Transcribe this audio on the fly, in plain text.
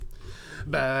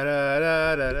Scribe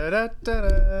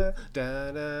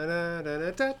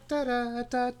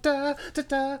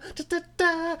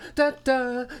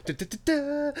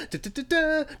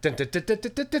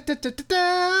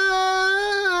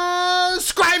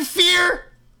Fear!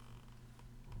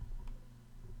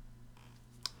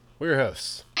 We're your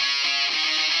hosts.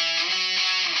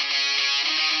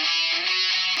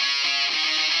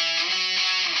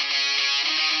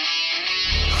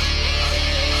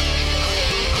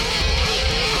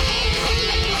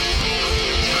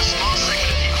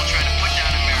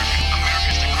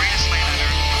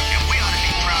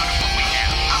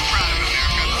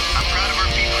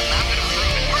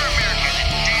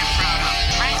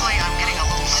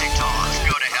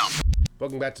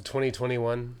 Welcome back to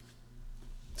 2021.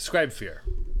 Scribe Fear.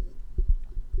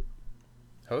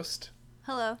 Host?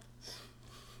 Hello.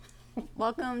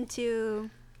 Welcome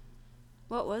to...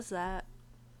 What was that?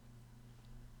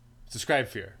 Scribe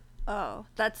Fear. Oh,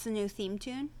 that's the new theme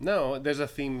tune? No, there's a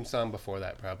theme song before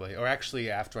that probably. Or actually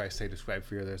after I say Describe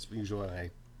Fear, there's usually when I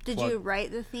Did you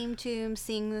write the theme tune,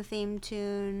 sing the theme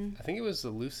tune? I think it was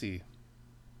Lucy.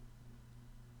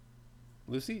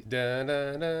 Lucy? Da,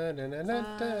 da, da, da, da, da,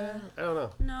 da. I don't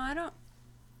know. No, I don't.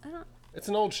 It's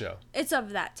an old show. It's of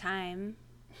that time.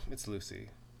 It's Lucy.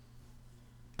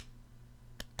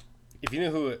 If you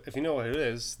know what it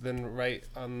is, then write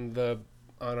on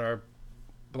our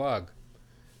blog,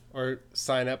 or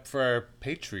sign up for our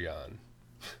Patreon.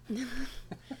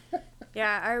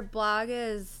 Yeah, our blog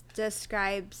is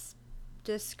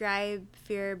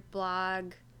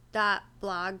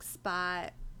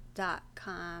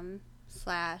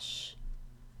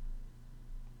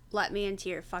me into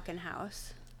your fucking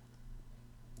house.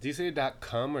 Do you say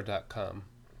 .com or .com?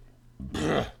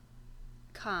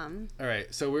 Come. All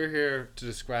right, so we're here to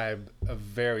describe a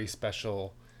very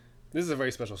special... This is a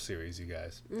very special series, you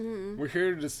guys. Mm-hmm. We're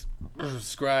here to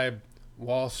describe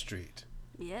Wall Street.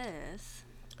 Yes.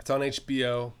 It's on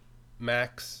HBO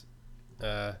Max.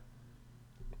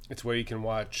 It's where you can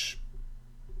watch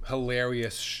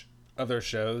hilarious other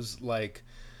shows like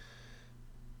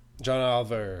John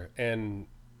Oliver and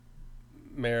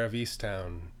Mayor of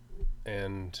Easttown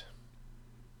and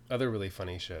other really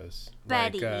funny shows.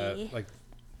 Betty. Like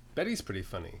Betty's pretty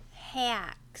funny.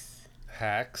 Hacks.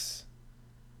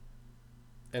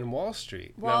 And Wall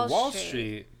Street. Wall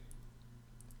Street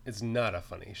is not a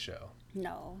funny show.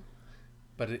 No.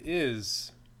 But it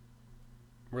is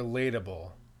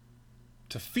relatable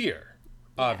to fear,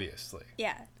 obviously.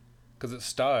 Yeah. Because it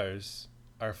stars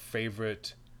our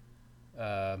favorite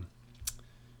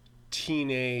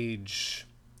teenage...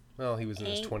 Well, he was in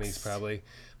his 20s probably.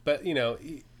 But, you know,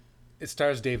 it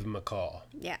stars David McCall.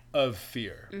 Yeah. Of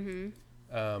Fear.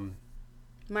 Mm-hmm.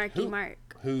 Mark.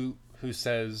 Who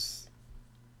says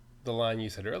the line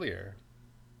you said earlier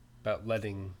about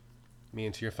letting me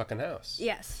into your fucking house.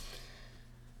 Yes.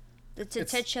 It's a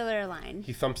titular line.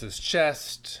 He thumps his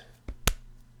chest.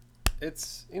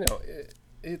 It's,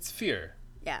 it's fear.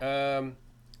 Yeah.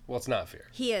 Well, it's not fear.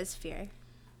 He is fear.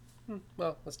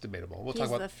 Well, that's debatable. He's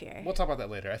the fear. We'll talk about that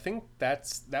later. I think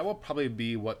that will probably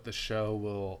be what the show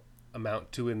will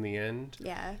amount to in the end.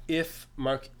 Yeah. If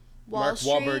Mark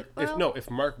Wahlberg, if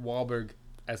Mark Wahlberg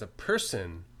as a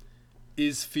person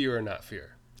is fear or not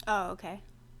fear. Oh, okay.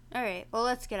 All right. Well,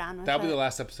 let's get on with That'll be the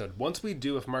last episode. Once we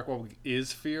do if Mark Wahlberg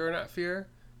is fear or not fear,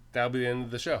 that'll be the end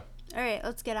of the show. All right.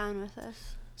 Let's get on with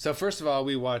this. So first of all,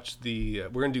 we watch we're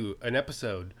going to do an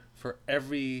episode for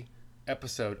every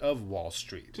episode of Wall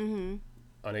Street on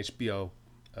HBO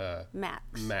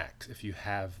Max, if you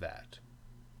have that.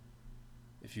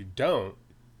 If you don't,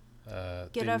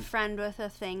 get a friend with a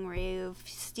thing where you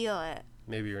steal it.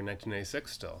 Maybe you're in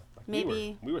 1996 still.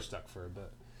 Maybe we were stuck for a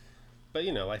bit. But,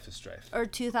 life is strife. Or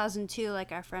 2002,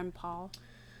 like our friend Paul.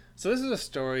 So this is a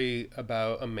story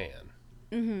about a man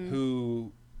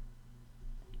who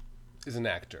is an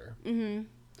actor,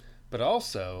 but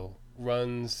also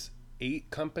runs 8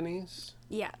 companies.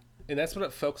 Yeah. And that's what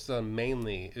it focuses on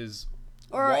mainly is...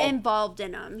 Or involved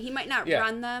in them. He might not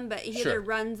run them, but he either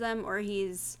runs them or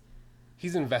he's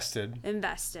invested.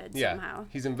 Somehow.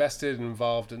 He's invested and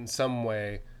involved in some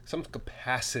way, some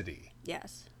capacity.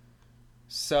 Yes.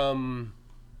 Some...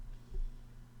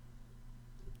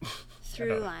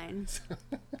 Through lines. I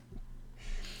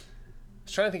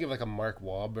was trying to think of like a Mark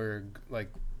Wahlberg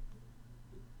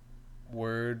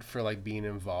word for being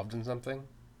involved in something,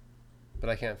 but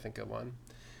I can't think of one.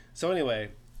 So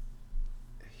anyway,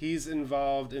 he's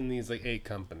involved in these 8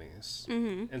 companies,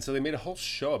 and so they made a whole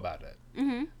show about it.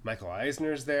 Michael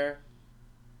Eisner's there.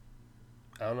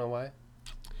 I don't know why.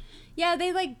 Yeah,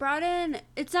 they brought in.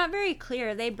 It's not very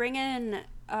clear. They bring in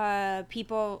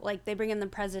people, like they bring in the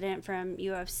president from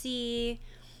UFC.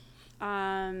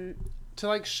 To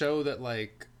like show that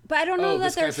like. But I don't know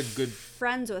that they're good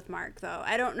friends with Mark though.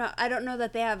 I don't know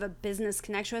that they have a business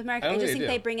connection with Mark. I just think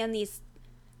they bring in these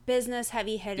business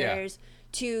heavy hitters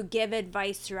to give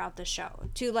advice throughout the show,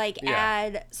 to like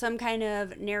add some kind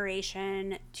of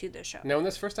narration to the show. Now in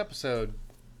this first episode,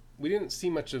 we didn't see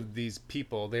much of these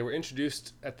people. They were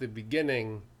introduced at the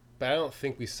beginning, but I don't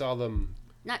think we saw them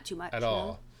not too much at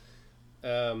all.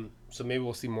 So maybe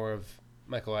we'll see more of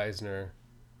Michael Eisner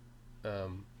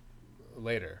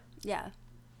later. Yeah,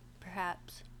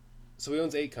 perhaps. So he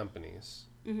owns 8 companies.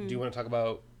 Mm-hmm. Do you want to talk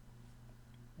about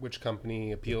which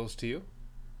company appeals to you?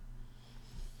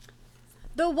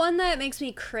 The one that makes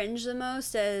me cringe the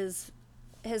most is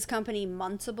his company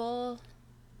Muncible.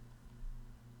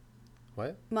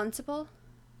 What? Muncible?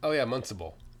 Oh yeah,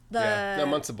 Muncible. Yeah, no,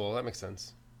 Muncible. That makes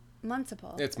sense.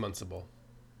 Muncible. It's Muncible.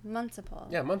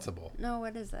 Muncible. Yeah, Muncible. No,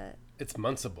 what is it? It's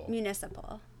Muncible.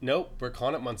 Municipal. Nope, we're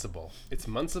calling it Muncible. It's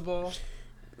Muncible.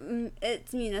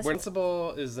 It's municipal.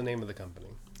 Muncible is the name of the company.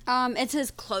 It's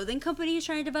his clothing company he's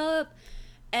trying to develop,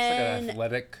 and it's like an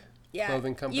athletic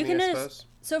clothing company, I suppose.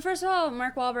 So first of all,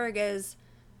 Mark Wahlberg is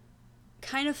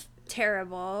kind of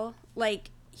terrible. Like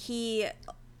he's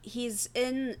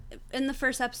in the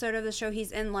first episode of the show.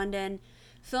 He's in London,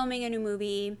 filming a new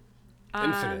movie.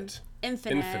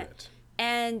 Infinite.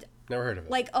 And never heard of it.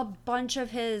 Like a bunch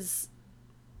of his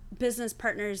business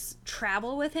partners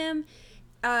travel with him.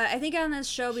 I think on this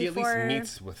show he at least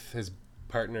meets with his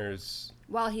partners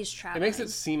while he's traveling. It makes it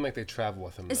seem like they travel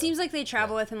with him. It seems like they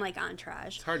travel with him like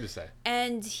Entourage. It's hard to say.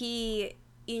 And he,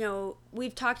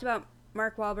 we've talked about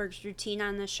Mark Wahlberg's routine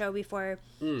on this show before.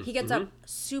 He gets up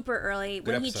super early.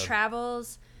 When he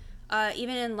travels,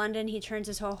 even in London, he turns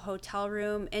his whole hotel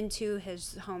room into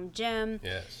his home gym.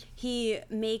 Yes. He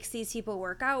makes these people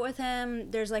work out with him.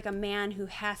 There's like a man who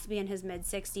has to be in his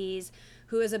mid-60s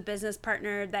who is a business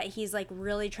partner that he's like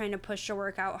really trying to push to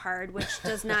work out hard, which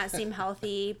does not seem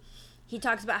healthy. He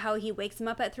talks about how he wakes him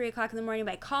up at 3:00 in the morning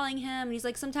by calling him. And he's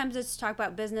like, sometimes it's to talk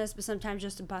about business, but sometimes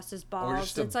just to bust his balls. Or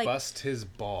just to bust his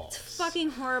balls. It's fucking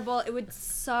horrible. It would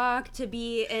suck to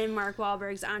be in Mark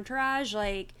Wahlberg's Entourage.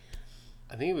 Like,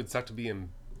 I think it would suck to be in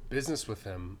business with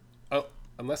him. Oh,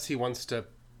 unless he wants to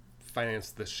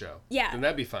finance this show. Yeah. Then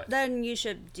that'd be fine. Then you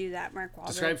should do that, Mark Wahlberg.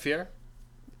 Describe Fear?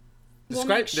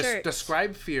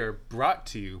 Describe Fear brought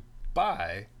to you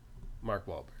by Mark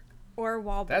Wahlberg. Or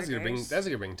Wahlburgers. That's a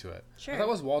good ring to it. Sure. I thought it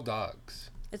was Wall Dogs.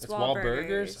 It's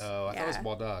Wahlburgers. Oh, I thought it was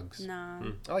Wall Dogs.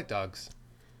 No. I like dogs.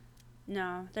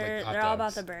 No, they're all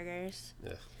about the burgers.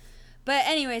 Yeah. But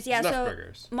anyways, yeah, There's so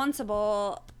burgers.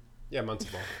 Muncible. Yeah,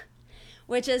 Muncible.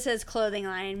 Which is his clothing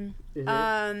line.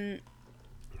 That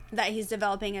he's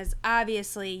developing is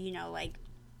obviously, like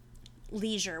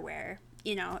leisure wear.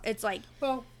 It's like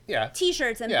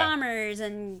t-shirts and bombers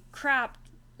and cropped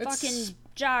fucking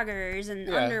joggers and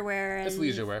underwear. And it's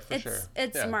leisure wear for sure.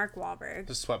 It's Mark Wahlberg.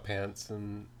 Just sweatpants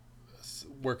and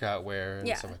workout wear and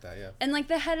stuff like that, yeah. And like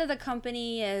the head of the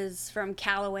company is from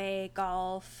Callaway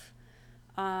Golf.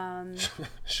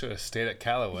 Should have stayed at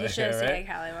Callaway. He should have stayed at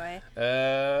Callaway.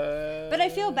 But I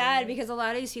feel bad because a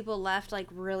lot of these people left like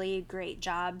really great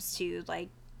jobs to like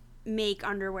make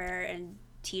underwear and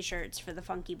t-shirts for the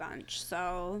Funky Bunch.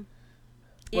 So,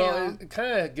 it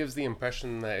kind of gives the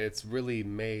impression that it's really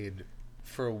made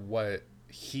for what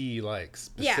he likes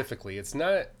specifically. It's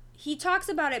not. He talks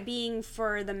about it being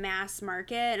for the mass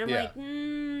market, and I'm like,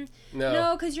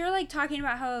 no, because you're like talking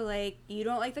about how like you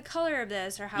don't like the color of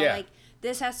this, or how like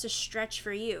this has to stretch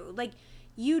for you. Like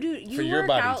you work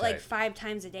out type. Like 5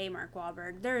 times a day, Mark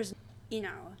Wahlberg. There's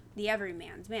the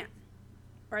everyman's man,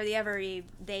 or the every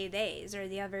days, or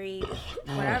the every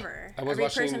whatever. Every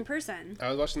person. I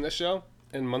was watching this show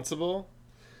in Muncible.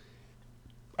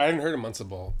 I hadn't heard of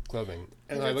Muncible clothing,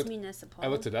 and I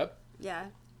looked it up. Yeah.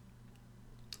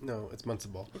 No, it's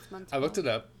Muncible. It's Muncible. I looked it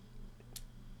up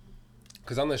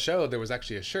because on the show there was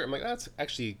actually a shirt. I'm like, that's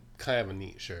actually kind of a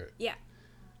neat shirt. Yeah.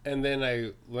 And then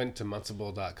I went to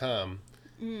Muncible.com.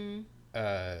 And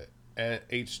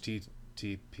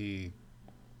HTTP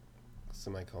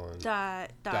semicolon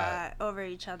dot over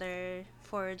each other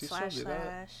 /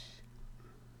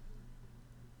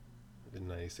 in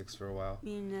 96 for a while.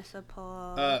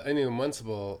 Municipal. Anyway,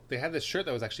 Muncible, they had this shirt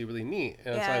that was actually really neat,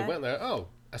 and so I went there. Oh,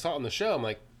 I saw it on the show. I'm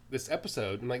like, this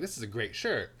episode. I'm like, this is a great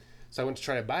shirt. So I went to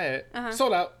try to buy it.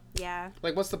 Sold out. Yeah.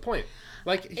 Like, what's the point?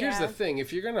 Like, here's the thing: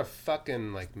 if you're gonna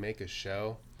fucking like make a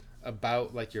show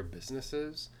about like your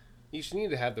businesses, you should need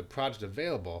to have the product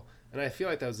available. And I feel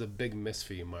like that was a big miss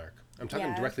for you, Mark. I'm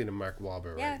talking directly to Mark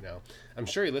Wahlberg right now. I'm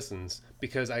sure he listens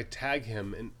because I tag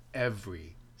him in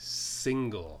every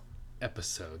single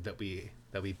episode that we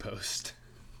post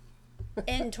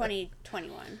in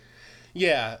 2021.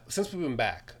 Yeah, since we've been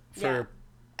back for.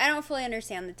 I don't fully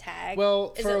understand the tag.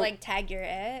 Well, is it like Tag You're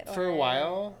It? For a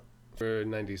while, for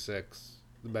 96,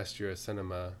 the best year of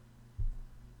cinema,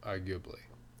 arguably.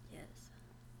 Yes.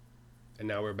 And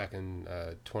now we're back in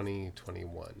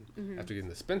 2021 after getting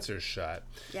the Spencer's shot.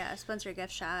 Yeah, Spencer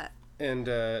gift shot. And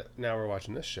now we're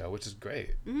watching this show, which is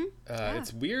great.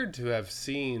 It's weird to have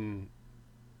seen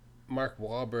Mark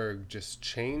Wahlberg just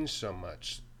change so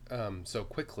much so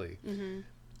quickly.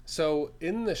 So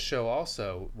in the show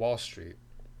also, Wall Street,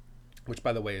 which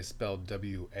by the way is spelled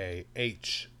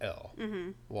W-A-H-L,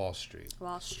 Wall Street.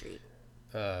 Wall Street.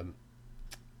 It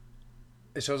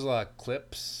shows a lot of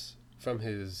clips from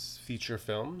his feature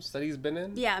films that he's been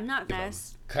in. Yeah, I'm not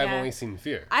this. I've only seen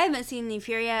Fear. I haven't seen any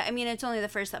Fear yet. I mean, it's only the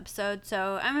first episode,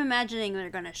 so I'm imagining they're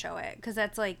going to show it, because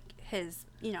that's like his,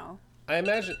 I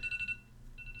imagine...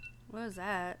 What was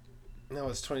that? No,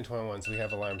 it's 2021, so we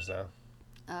have alarms now.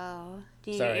 Oh.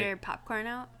 Do you get your popcorn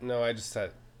out? No, I just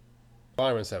set...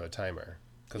 Alarms have a timer.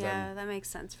 Yeah, that makes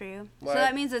sense for you. What? So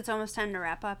that means it's almost time to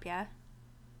wrap up, yeah?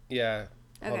 Yeah.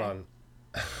 Okay. Hold on.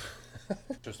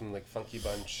 There's some like Funky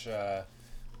Bunch, I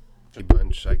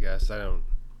guess. I don't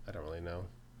really know.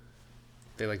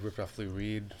 They like ripped off Lou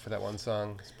Reed for that one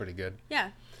song. It's pretty good. Yeah.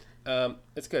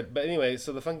 It's good. But anyway,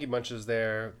 so the Funky Bunch is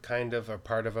there, kind of, are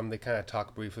part of them. They kind of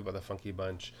talk briefly about the Funky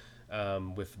Bunch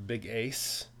with Big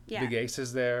Ace. Yeah. Big Ace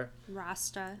is there.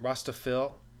 Rasta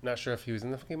Phil. Not sure if he was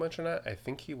in the Funky Bunch or not. I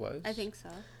think he was. I think so.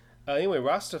 Anyway,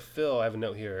 Rasta Phil, I have a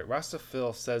note here. Rasta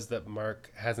Phil says that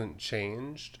Mark hasn't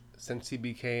changed since he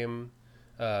became,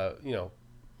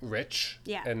 rich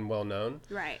and well known.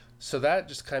 Right. So that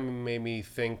just kind of made me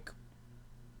think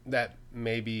that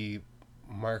maybe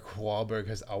Mark Wahlberg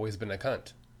has always been a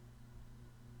cunt.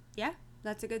 Yeah,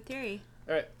 that's a good theory.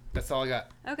 All right, that's all I got.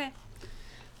 Okay.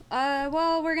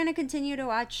 Well, we're gonna continue to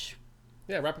watch.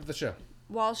 Yeah, wrap up the show.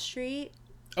 Wall Street.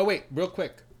 Oh wait, real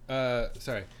quick.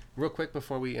 Real quick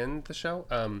before we end the show.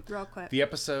 Real quick. The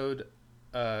episode,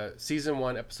 season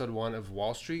 1, episode 1 of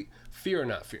Wall Street. Fear or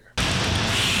not fear?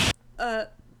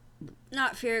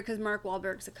 Not fear, because Mark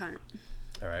Wahlberg's a cunt.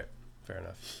 All right, fair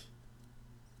enough.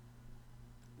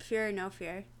 Fear or no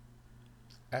fear?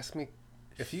 Ask me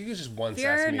if you could just once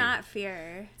fear ask me. Fear or not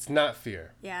fear? It's not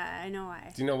fear. Yeah, I know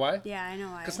why. Do you know why? Yeah, I know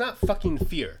why. Because it's not fucking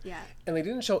Fear. Yeah. And they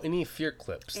didn't show any Fear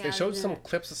clips. Yeah, they showed some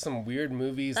clips of some weird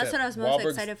movies. That's what I was most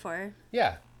excited for.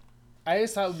 Yeah. I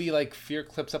just thought it would be like Fear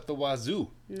clips up the wazoo.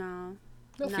 No.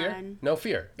 No None. fear. No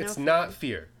fear. It's not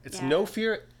fear. It's no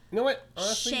fear. You know what?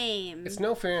 Honestly, shame. It's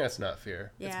no fear and it's not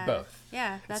fear. Yeah. It's both.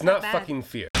 Yeah, that's it's not bad. Fucking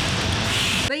fear.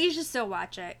 But you should still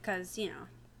watch it, because,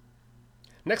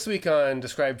 Next week on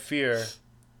Describe Fear,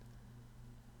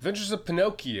 Adventures of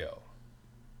Pinocchio.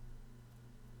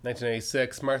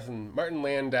 1986, Martin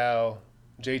Landau,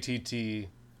 JTT,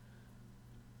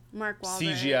 Mark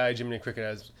Wahlberg. CGI, Jiminy Cricket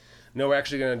has... No, we're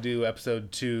actually going to do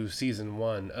episode 2, season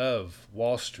 1 of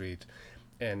Wall Street.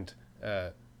 And,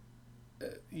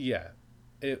 yeah,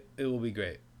 it will be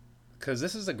great. Because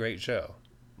this is a great show.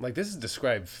 Like, this is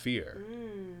Describe Fear.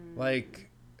 Like,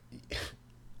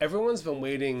 everyone's been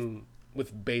waiting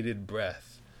with bated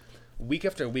breath, week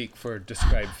after week, for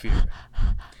Describe Fear.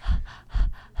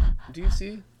 Do you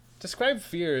see? Describe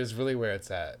Fear is really where it's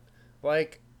at.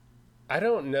 Like, I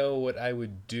don't know what I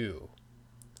would do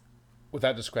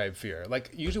without Describe Fear.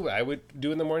 Like, usually what I would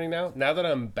do in the morning now that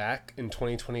I'm back in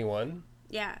 2021,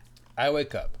 yeah, I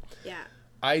wake up. Yeah.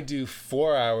 I do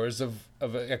 4 hours of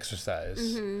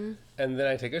exercise, and then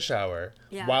I take a shower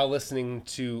while listening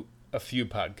to a few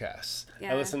podcasts.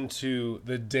 Yeah. I listen to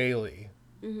The Daily.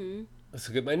 Let's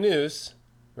look at my news,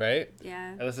 right?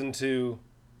 Yeah. I listen to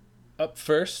Up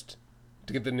First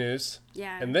to get the news.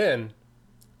 Yeah. And then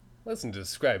listen to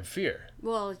Describe Fear.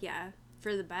 Well, yeah,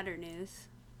 for the better news.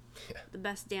 Yeah. The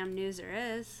best damn news there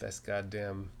is. Best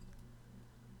goddamn.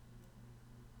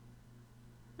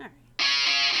 All right.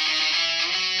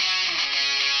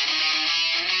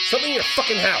 Something in your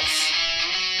fucking house.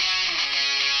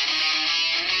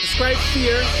 Describe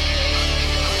Fear.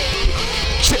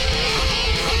 Shit.